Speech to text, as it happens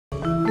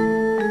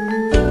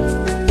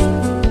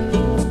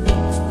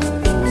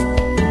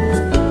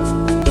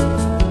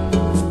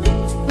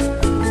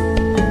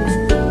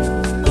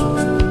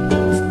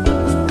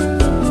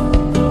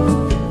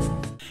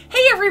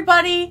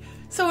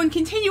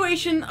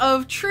celebration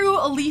of true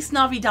Elyse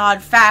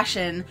Navidad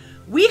fashion,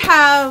 we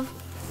have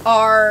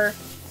our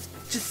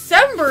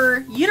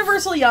December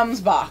Universal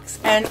Yums box.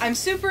 And I'm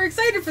super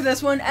excited for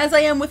this one, as I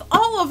am with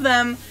all of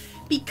them,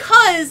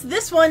 because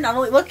this one, not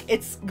only, look,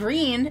 it's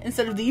green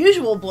instead of the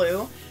usual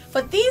blue,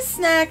 but these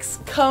snacks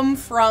come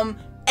from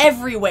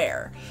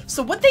everywhere.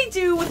 So what they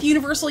do with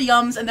Universal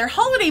Yums and their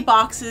holiday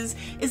boxes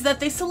is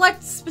that they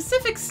select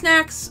specific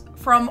snacks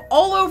from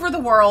all over the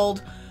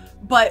world,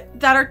 but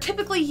that are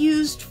typically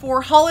used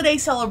for holiday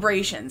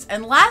celebrations.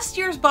 And last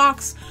year's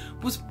box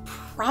was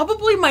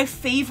probably my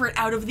favorite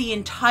out of the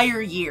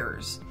entire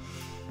years.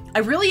 I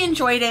really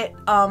enjoyed it.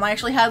 I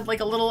actually had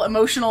like a little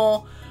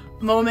emotional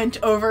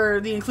moment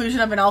over the inclusion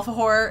of an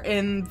alfajor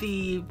in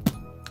the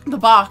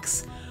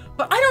box,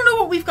 but I don't know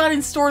what we've got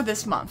in store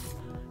this month.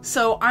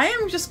 So I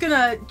am just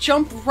gonna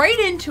jump right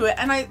into it,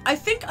 and I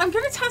think I'm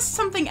gonna test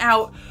something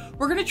out.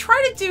 We're gonna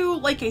try to do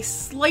like a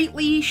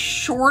slightly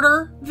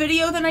shorter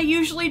video than I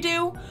usually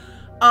do,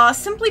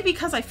 simply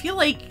because I feel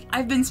like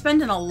I've been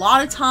spending a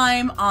lot of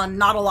time on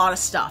not a lot of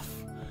stuff.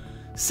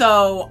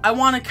 So I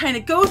want to kind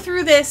of go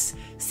through this,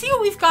 see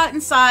what we've got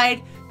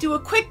inside, do a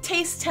quick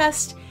taste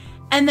test,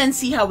 and then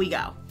see how we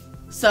go.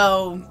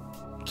 So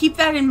keep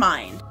that in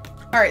mind.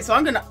 Alright, so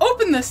I'm gonna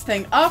open this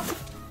thing up,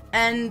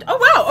 and oh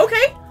wow,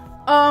 okay.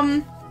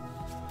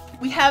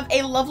 We have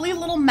a lovely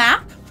little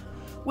map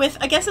with,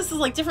 I guess this is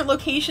like different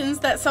locations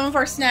that some of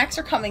our snacks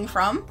are coming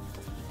from.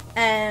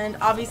 And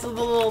obviously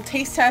the little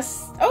taste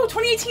test. Oh,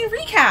 2018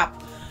 recap.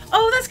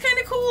 Oh, that's kind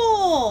of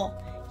cool.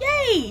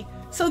 Yay.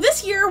 So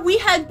this year we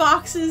had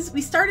boxes.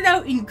 We started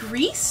out in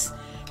Greece,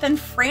 then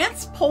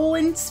France,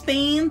 Poland,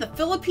 Spain, the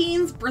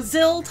Philippines,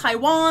 Brazil,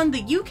 Taiwan,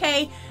 the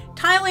UK,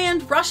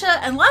 Thailand, Russia,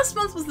 and last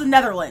month was the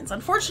Netherlands.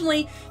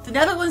 Unfortunately, the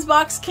Netherlands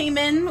box came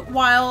in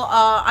while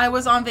I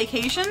was on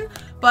vacation,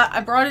 but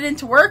I brought it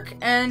into work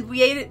and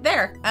we ate it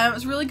there, and it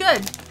was really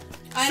good.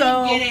 I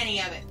didn't get any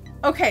of it.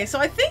 Okay, so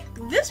I think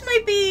this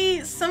might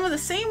be some of the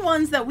same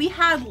ones that we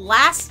had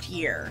last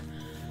year,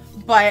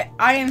 but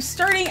I am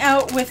starting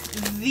out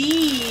with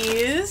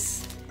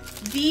these.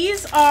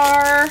 These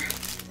are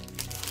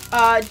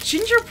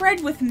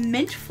gingerbread with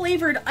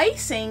mint-flavored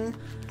icing,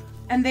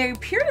 and they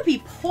appear to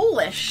be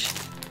Polish.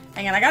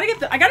 Hang on, I gotta get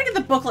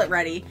the booklet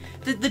ready.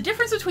 The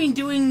difference between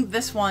doing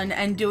this one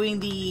and doing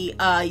the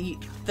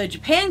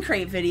Japan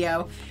crate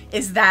video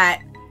is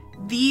that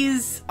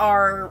these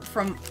are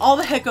from all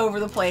the heck over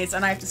the place,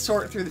 and I have to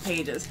sort through the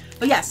pages.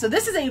 But yeah, so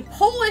this is a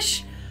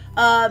Polish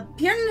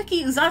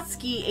pierniki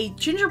uzacki, a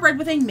gingerbread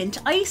with a mint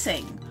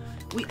icing.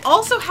 We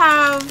also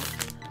have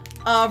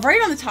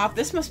right on the top.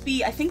 This must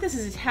be, I think this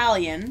is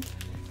Italian.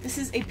 This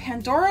is a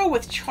Pandoro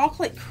with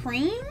chocolate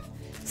cream.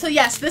 So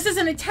yes, this is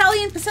an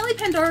Italian Pacelli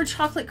Pandoro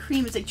chocolate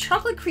cream. It's a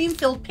chocolate cream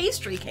filled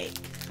pastry cake.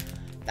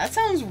 That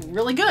sounds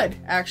really good,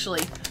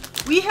 actually.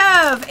 We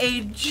have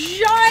a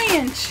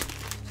giant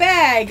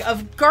bag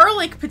of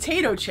garlic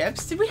potato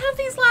chips. Did we have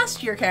these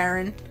last year,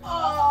 Karen?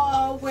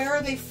 Oh, where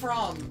are they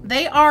from?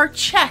 They are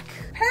Czech.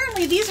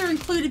 Apparently these are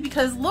included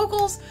because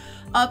locals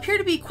appear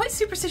to be quite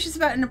superstitious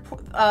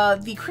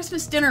about the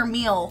Christmas dinner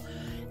meal,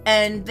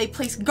 and they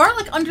place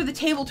garlic under the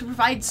table to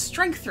provide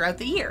strength throughout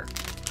the year.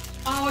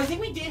 Oh, I think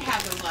we did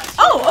have those last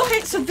year. Oh,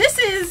 okay, so this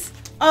is...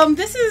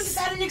 Is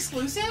that an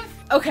exclusive?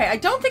 Okay, I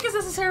don't think it's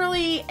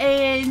necessarily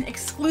an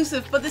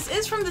exclusive, but this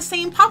is from the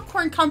same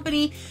popcorn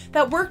company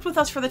that worked with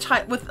us for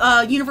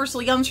the Universal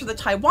Yums for the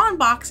Taiwan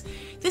box.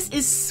 This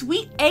is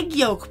sweet egg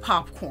yolk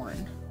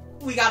popcorn.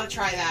 We gotta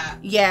try that.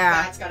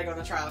 Yeah. That's gotta go on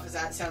the trial, because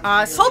that sounds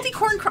really salty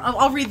corn...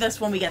 I'll read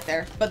this when we get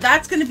there, but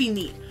that's gonna be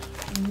neat.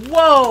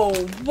 Whoa,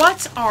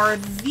 what are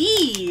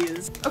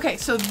these? Okay,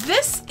 so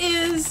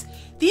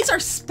these are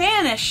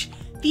Spanish.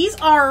 These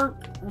are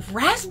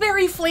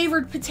raspberry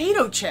flavored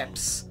potato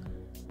chips.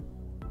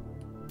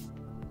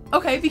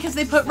 Okay, because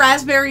they put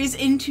raspberries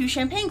into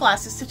champagne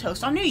glasses to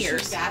toast on New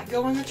Year's. Should that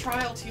go in the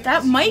trial too?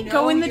 That might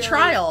go in the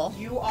trial.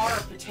 You are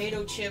a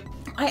potato chip.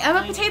 I am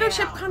a potato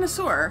chip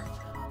connoisseur.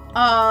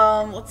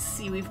 Let's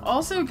see. We've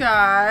also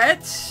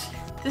got...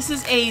 This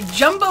is a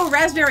jumbo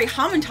raspberry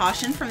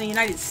Hamantaschen from the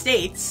United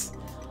States.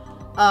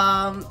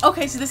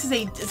 Okay, so this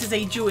is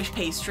a Jewish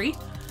pastry.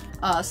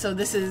 So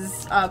this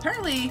is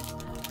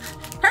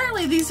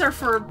apparently these are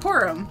for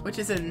Purim, which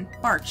is in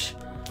March,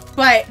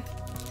 but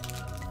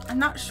I'm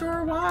not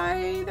sure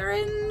why they're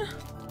in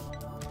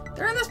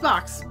this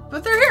box,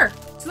 but they're here,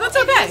 so that's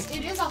okay.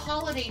 It is a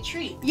holiday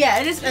treat. Yeah,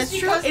 it is. That's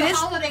true. Because the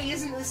holiday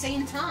isn't the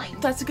same time.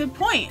 That's a good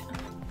point.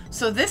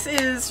 So this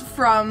is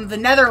from the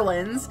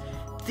Netherlands.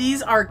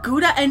 These are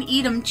Gouda and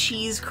Edam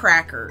cheese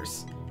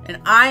crackers, and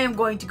I am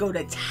going to go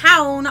to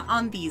town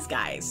on these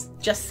guys.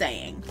 Just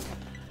saying.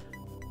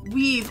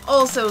 We've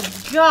also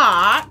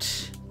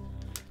got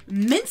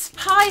mince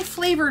pie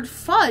flavored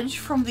fudge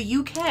from the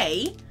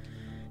UK.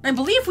 And I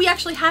believe we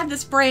actually had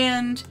this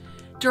brand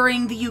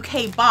during the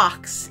UK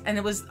box, and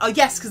it was, oh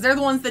yes, because they're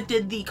the ones that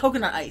did the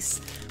coconut ice,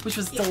 which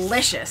was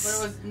delicious.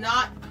 But it was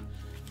not,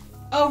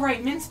 oh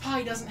right, mince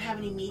pie doesn't have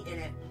any meat in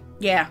it.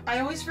 Yeah. I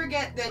always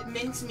forget that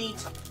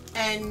mincemeat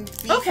and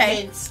beef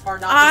Okay. mince are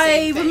not the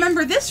same thing. I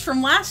remember this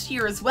from last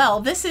year as well.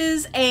 This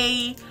is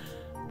a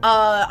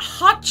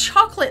hot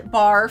chocolate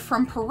bar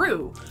from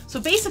Peru. So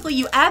basically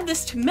you add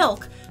this to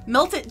milk,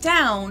 melt it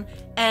down,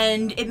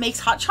 and it makes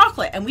hot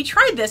chocolate. And we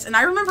tried this, and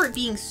I remember it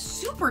being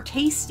super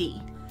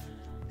tasty.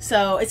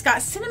 So it's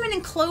got cinnamon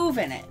and clove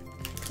in it,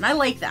 and I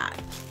like that.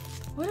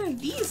 What are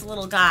these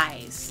little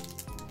guys?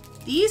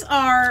 These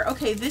are,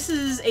 okay, this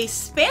is a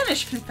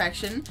Spanish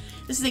confection.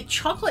 This is a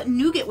chocolate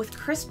nougat with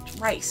crisped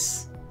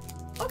rice.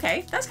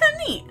 Okay, that's kind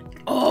of neat.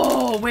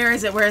 Oh, where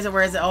is it? Where is it?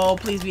 Where is it? Oh,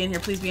 please be in here.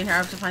 Please be in here. I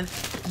have to find...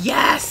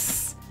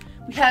 Yes!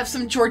 We have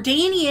some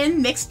Jordanian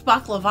mixed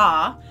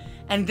baklava,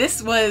 and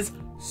this was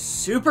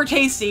super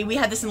tasty. We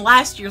had this in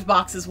last year's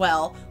box as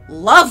well.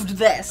 Loved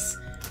this.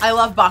 I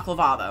love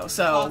baklava though,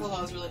 so...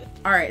 Baklava is really good.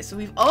 Alright, so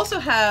we've also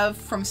have,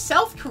 from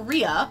South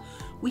Korea,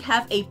 we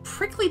have a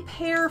prickly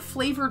pear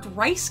flavored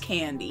rice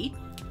candy.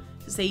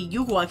 It's a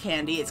yugwa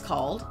candy, it's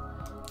called.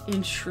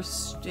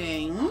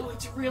 Interesting. Oh,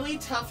 it's really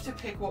tough to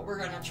pick what we're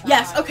gonna try.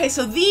 Yes, okay,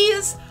 so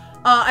these,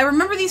 I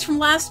remember these from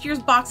last year's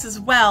box as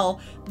well.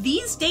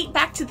 These date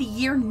back to the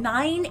year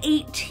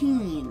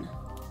 918.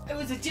 It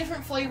was a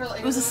different flavor.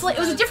 It was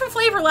a different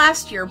flavor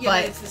last year, yeah,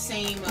 but... it's the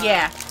same.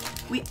 Yeah.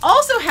 We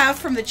also have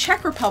from the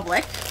Czech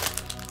Republic,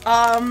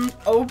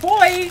 oh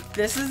boy,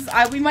 this is,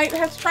 we might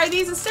have to try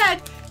these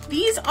instead.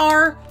 These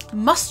are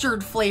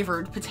mustard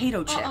flavored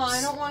potato chips.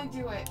 I don't want to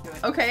do it.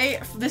 Okay,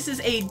 this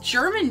is a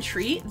German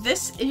treat.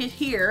 This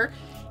here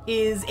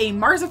is a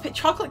marzipan,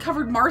 chocolate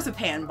covered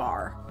marzipan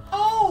bar.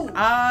 Oh!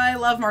 I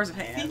love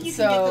marzipan. I think you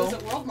can get those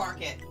at World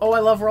Market. Oh, I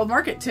love World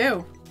Market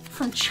too.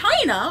 From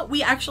China,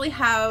 we actually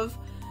have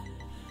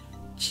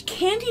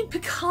candied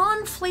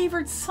pecan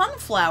flavored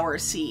sunflower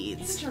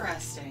seeds.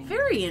 Interesting.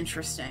 Very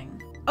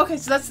interesting. Okay,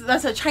 so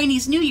that's a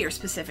Chinese New Year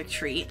specific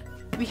treat.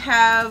 We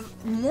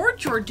have more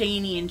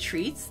Jordanian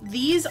treats.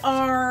 These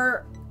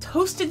are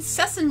toasted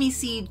sesame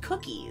seed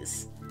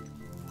cookies.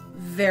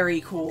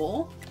 Very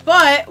cool.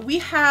 But we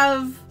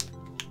have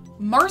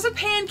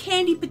marzipan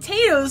candy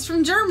potatoes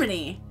from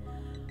Germany.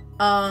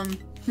 I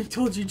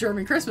told you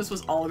German Christmas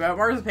was all about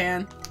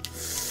marzipan.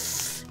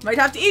 Might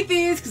have to eat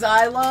these because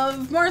I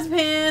love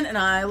marzipan and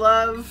I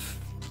love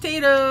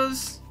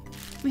potatoes.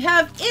 We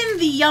have in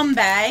the yum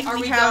bag. Are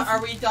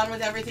we done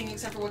with everything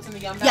except for what's in the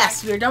yum bag?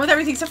 Yes, we're done with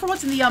everything except for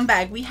what's in the yum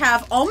bag. We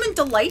have almond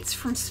delights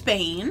from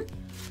Spain.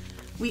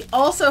 We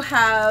also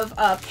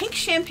have pink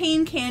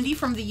champagne candy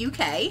from the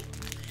UK.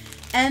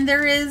 And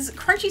there is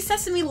crunchy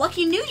sesame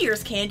lucky New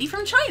Year's candy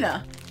from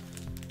China.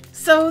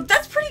 So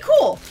that's pretty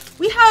cool.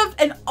 We have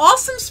an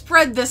awesome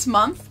spread this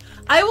month.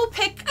 I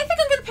think I'm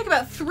going to pick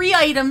about 3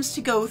 items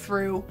to go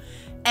through,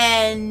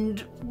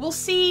 and we'll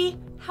see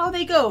how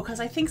they go, because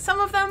I think some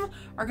of them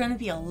are going to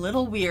be a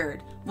little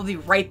weird. We'll be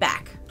right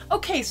back.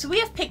 Okay, so we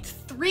have picked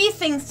 3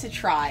 things to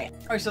try.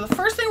 All right, so the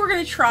first thing we're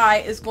going to try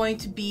is going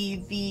to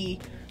be the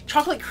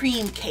chocolate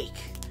cream cake,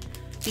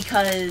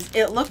 because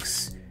it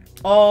looks,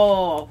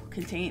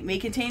 may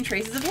contain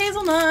traces of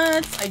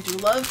hazelnuts. I do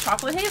love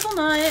chocolate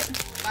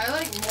hazelnut. I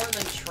like more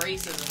than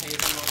traces of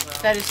hazelnut,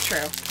 though. That is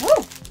true.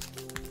 Woo!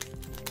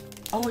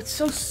 Oh, it's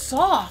so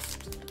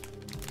soft.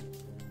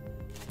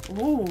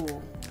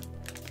 Ooh.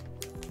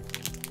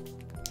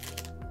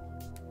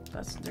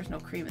 There's no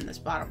cream in this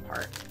bottom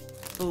part.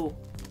 Ooh.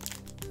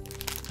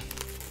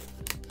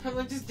 I'm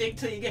gonna just dig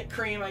till you get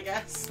cream, I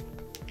guess.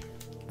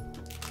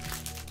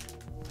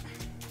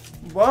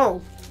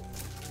 Whoa.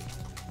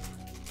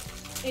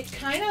 It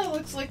kind of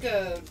looks like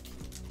a...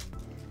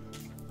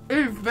 It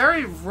is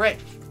very rich.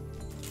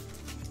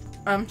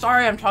 I'm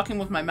sorry I'm talking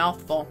with my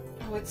mouth full.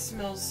 Oh, it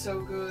smells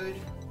so good.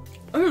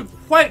 It is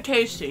quite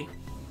tasty.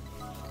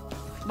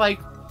 Like...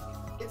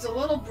 It's a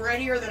little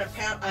breadier than a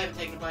pound... I haven't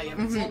taken a bite yet,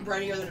 but it's a little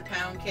breadier than a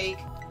pound cake.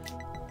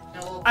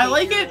 And a little I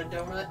like cakeier it than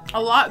a donut.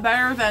 a lot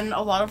better than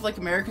a lot of like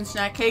American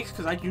snack cakes,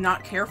 because I do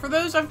not care for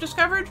those, I've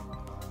discovered.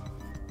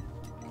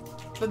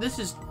 But this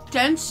is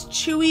dense,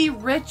 chewy,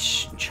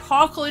 rich,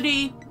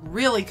 chocolatey,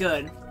 really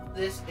good.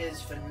 This is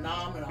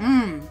phenomenal.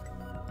 Mmm.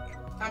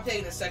 I'm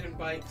taking a second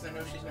bite because I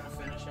know she's going to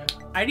finish it.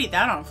 I'd eat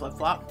that on a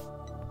flip-flop.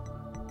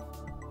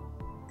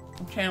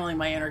 I'm channeling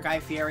my inner Guy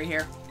Fieri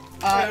here.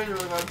 That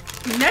was really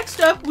good.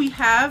 Next up, we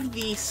have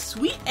the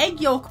sweet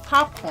egg yolk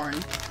popcorn,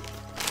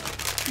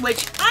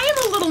 which I am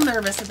a little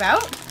nervous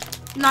about.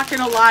 I'm not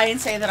gonna lie and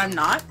say that I'm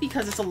not,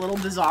 because it's a little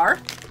bizarre.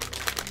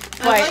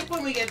 But I like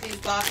when we get these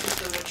boxes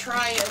so we'll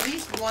try at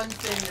least one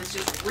thing that's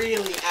just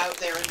really out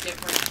there and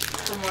different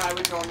from what I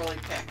would normally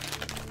pick.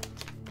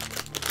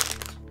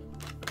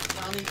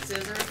 I'll need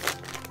scissors.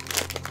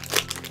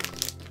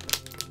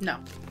 no,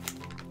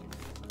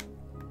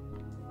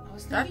 I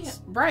was thinking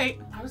that's right.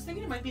 I was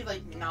thinking it might be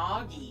like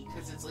noggy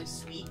because it's like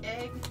sweet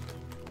egg.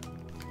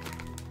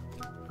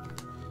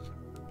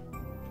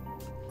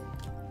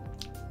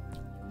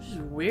 This is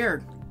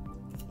weird.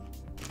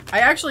 I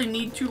actually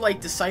need to like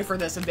decipher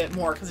this a bit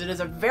more because it is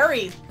a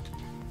very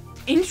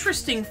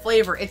interesting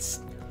flavor. It's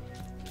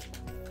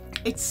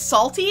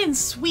salty and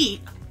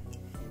sweet.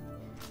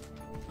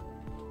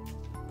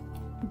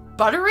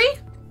 Buttery?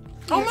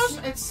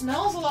 Almost. It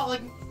smells a lot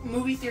like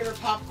movie theater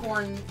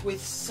popcorn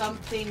with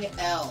something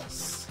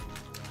else.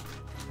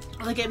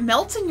 Like, it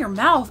melts in your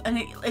mouth, and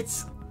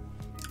it's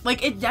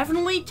like, it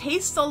definitely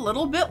tastes a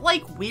little bit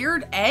like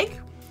weird egg,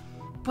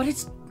 but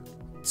it's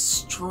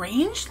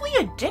strangely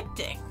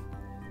addicting.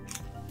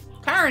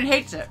 Karen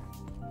hates it.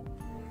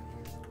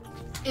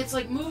 It's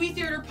like movie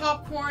theater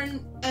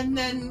popcorn, and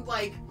then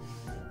like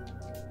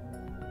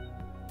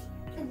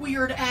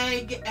weird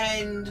egg,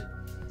 and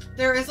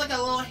there is like a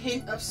little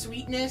hint of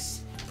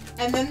sweetness,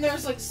 and then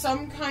there's like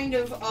some kind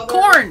of other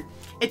corn.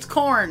 It's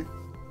corn,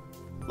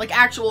 like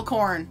actual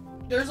corn.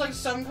 There's like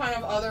some kind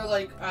of other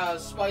like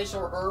spice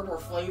or herb or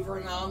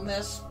flavoring on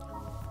this.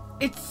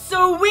 It's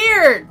so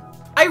weird.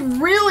 I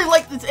really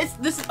like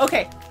this.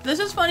 Okay, this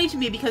is funny to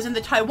me because in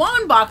the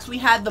Taiwan box we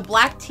had the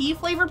black tea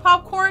flavored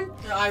popcorn.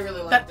 No, I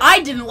really liked that it.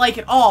 I didn't like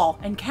at all,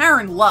 and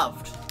Karen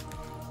loved.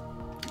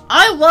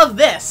 I love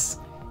this.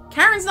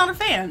 Karen's not a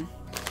fan.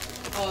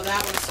 Oh,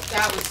 that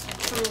was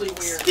truly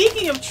weird.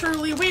 Speaking of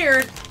truly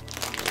weird,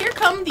 here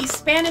come the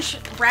Spanish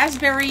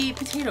raspberry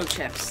potato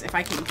chips. If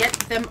I can get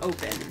them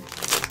open.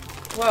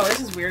 Whoa, this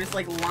is weird. It's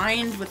like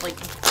lined with like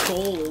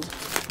gold.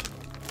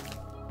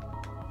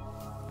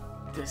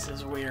 This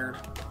is weird.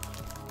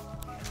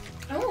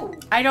 Oh.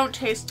 I don't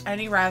taste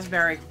any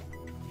raspberry.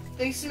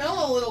 They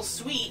smell a little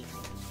sweet.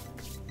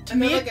 To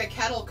And me, they're like a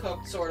kettle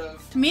cooked sort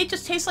of. To me, it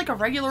just tastes like a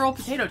regular old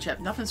potato chip.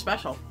 Nothing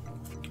special.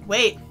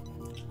 Wait.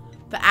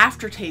 The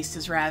aftertaste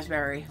is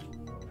raspberry.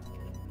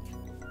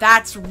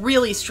 That's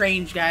really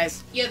strange,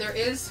 guys. Yeah,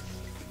 there's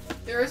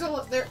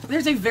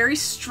a very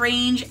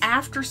strange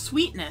after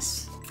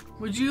sweetness.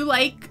 Would you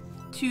like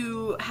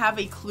to have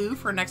a clue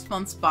for next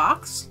month's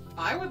box?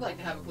 I would like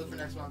to have a clue for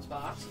next month's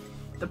box.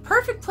 The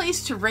perfect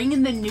place to ring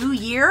in the new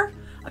year,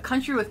 a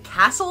country with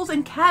castles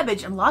and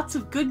cabbage and lots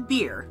of good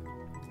beer.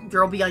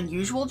 There'll be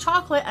unusual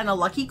chocolate and a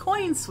lucky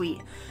coin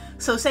suite.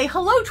 So say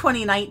hello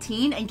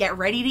 2019 and get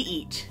ready to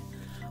eat.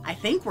 I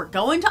think we're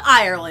going to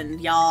Ireland,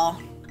 y'all.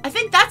 I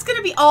think that's going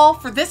to be all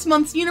for this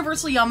month's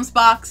Universal Yums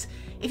box.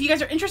 If you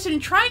guys are interested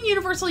in trying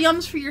Universal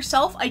Yums for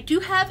yourself, I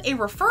do have a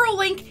referral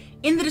link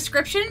in the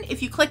description.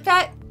 If you click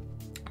that,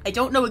 I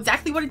don't know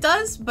exactly what it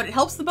does, but it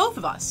helps the both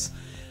of us.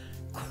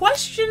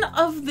 Question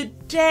of the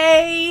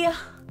day.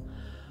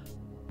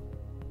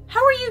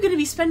 How are you going to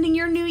be spending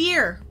your new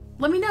year?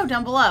 Let me know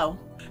down below.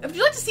 If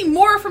you'd like to see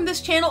more from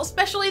this channel,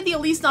 especially the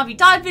Elyse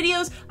Navidad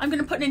videos, I'm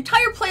going to put an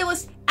entire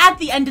playlist at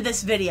the end of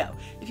this video.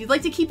 If you'd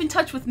like to keep in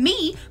touch with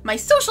me, my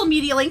social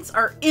media links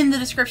are in the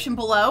description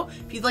below.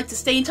 If you'd like to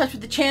stay in touch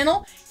with the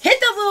channel, hit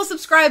that little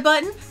subscribe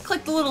button,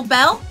 click the little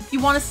bell. If you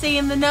want to stay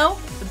in the know,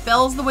 the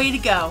bell's the way to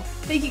go.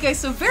 Thank you guys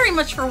so very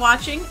much for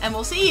watching, and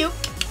we'll see you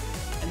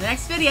in the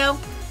next video.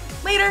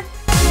 Later!